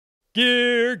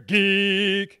Gear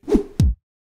Geek.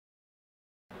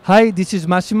 Hi, this is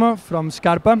Massimo from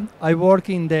Scarpa. I work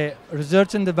in the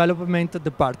Research and Development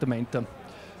department.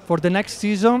 For the next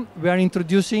season, we are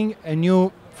introducing a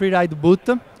new freeride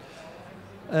boot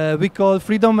we call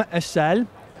Freedom SL,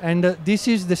 and this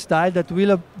is the style that we'll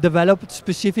have developed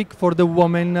specific for the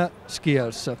women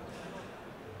skiers.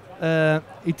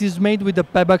 It is made with the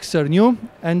Pebax new,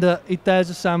 and it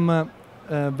has some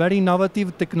very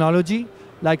innovative technology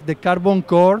like the carbon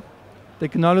core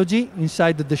technology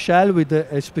inside the shell with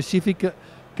a specific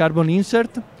carbon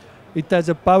insert. It has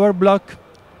a power block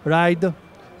ride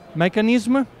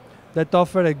mechanism that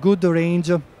offers a good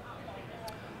range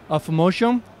of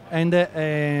motion and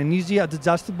an easy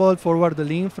adjustable forward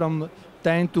lean from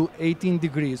 10 to 18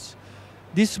 degrees.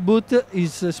 This boot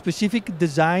is a specific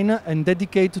design and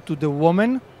dedicated to the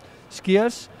women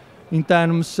skiers in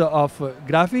terms of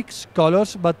graphics,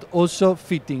 colors, but also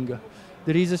fitting.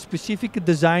 There is a specific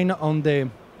design on the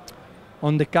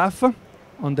cuff,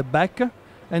 on the back,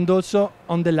 and also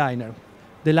on the liner.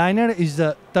 The liner is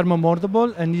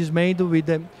thermomoldable and is made with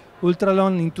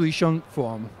ultra-long intuition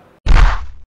foam.